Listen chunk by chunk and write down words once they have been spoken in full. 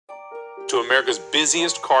To America's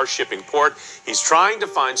busiest car shipping port, he's trying to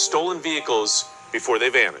find stolen vehicles before they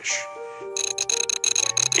vanish.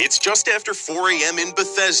 It's just after 4 a.m. in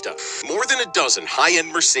Bethesda. More than a dozen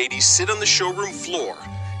high-end Mercedes sit on the showroom floor.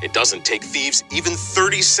 It doesn't take thieves even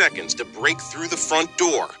 30 seconds to break through the front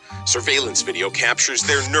door. Surveillance video captures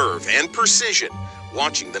their nerve and precision,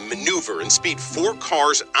 watching them maneuver and speed 4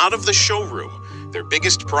 cars out of the showroom. Their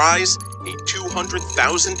biggest prize, a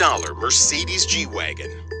 $200,000 Mercedes G-Wagon.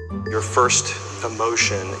 Your first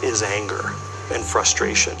emotion is anger and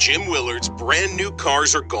frustration. Jim Willard's brand new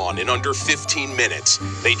cars are gone in under 15 minutes.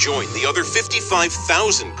 They join the other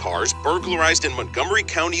 55,000 cars burglarized in Montgomery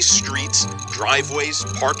County's streets, driveways,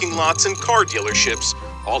 parking lots, and car dealerships,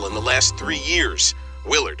 all in the last 3 years.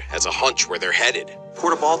 Willard has a hunch where they're headed.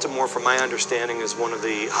 Port of Baltimore, from my understanding, is one of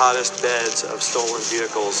the hottest beds of stolen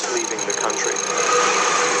vehicles leaving the country.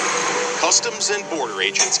 Customs and border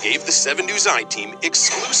agents gave the 7 News I team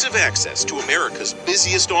exclusive access to America's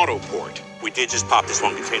busiest auto port. We did just pop this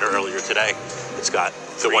one container earlier today. It's got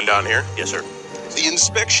The one down here? Yes, sir. The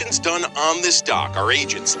inspections done on this dock are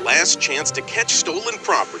agents' last chance to catch stolen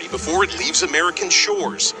property before it leaves American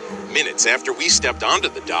shores. Minutes after we stepped onto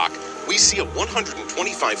the dock, we see a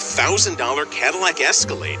 $125,000 Cadillac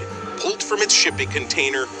Escalade pulled from its shipping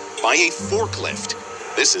container by a forklift.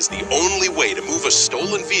 This is the only way to move a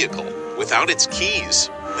stolen vehicle without its keys.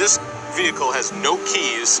 This vehicle has no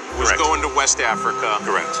keys, was Correct. going to West Africa.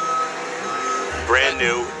 Correct. Brand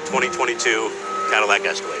new 2022 Cadillac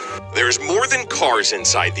Escalade. There's more than cars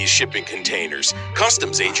inside these shipping containers.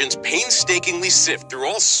 Customs agents painstakingly sift through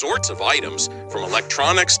all sorts of items, from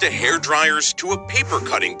electronics to hair dryers to a paper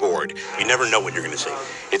cutting board. You never know what you're going to see.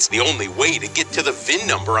 It's the only way to get to the VIN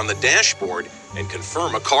number on the dashboard and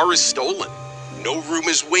confirm a car is stolen. No room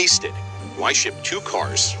is wasted. Why ship 2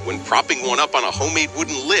 cars when propping one up on a homemade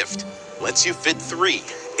wooden lift lets you fit 3?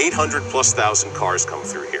 800,000+ cars come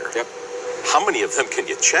through here. Yep. How many of them can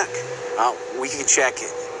you check? We can check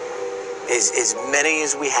as many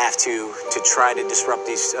as we have to try to disrupt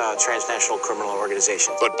these transnational criminal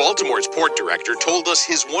organizations. But Baltimore's port director told us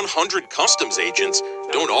his 100 customs agents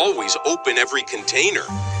don't always open every container.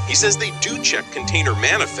 He says they do check container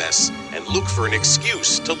manifests and look for an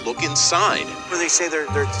excuse to look inside. They say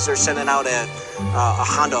they're sending out a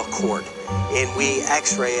Honda Accord, and we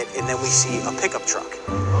x-ray it, and then we see a pickup truck.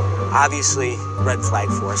 Obviously, red flag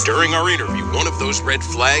for us. During our interview, one of those red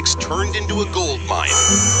flags turned into a gold mine.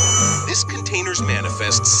 This container's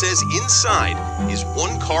manifest says inside is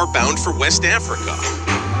 1 car bound for West Africa.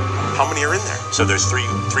 How many are in there? So there's three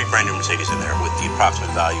brand new Mercedes in there. With the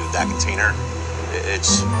approximate value of that container,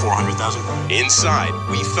 it's $400,000. Inside,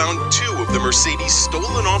 we found 2 of the Mercedes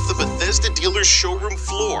stolen off the Bethesda dealer's showroom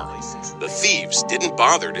floor. The thieves didn't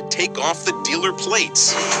bother to take off the dealer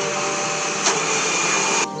plates.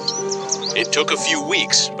 It took a few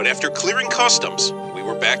weeks, but after clearing customs, we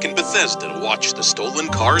were back in Bethesda to watch the stolen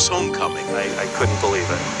car's homecoming. I couldn't believe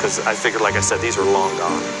it, because I figured, like I said, these were long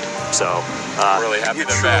gone. So, Really happy you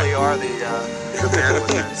they're back. truly are the man with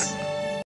this.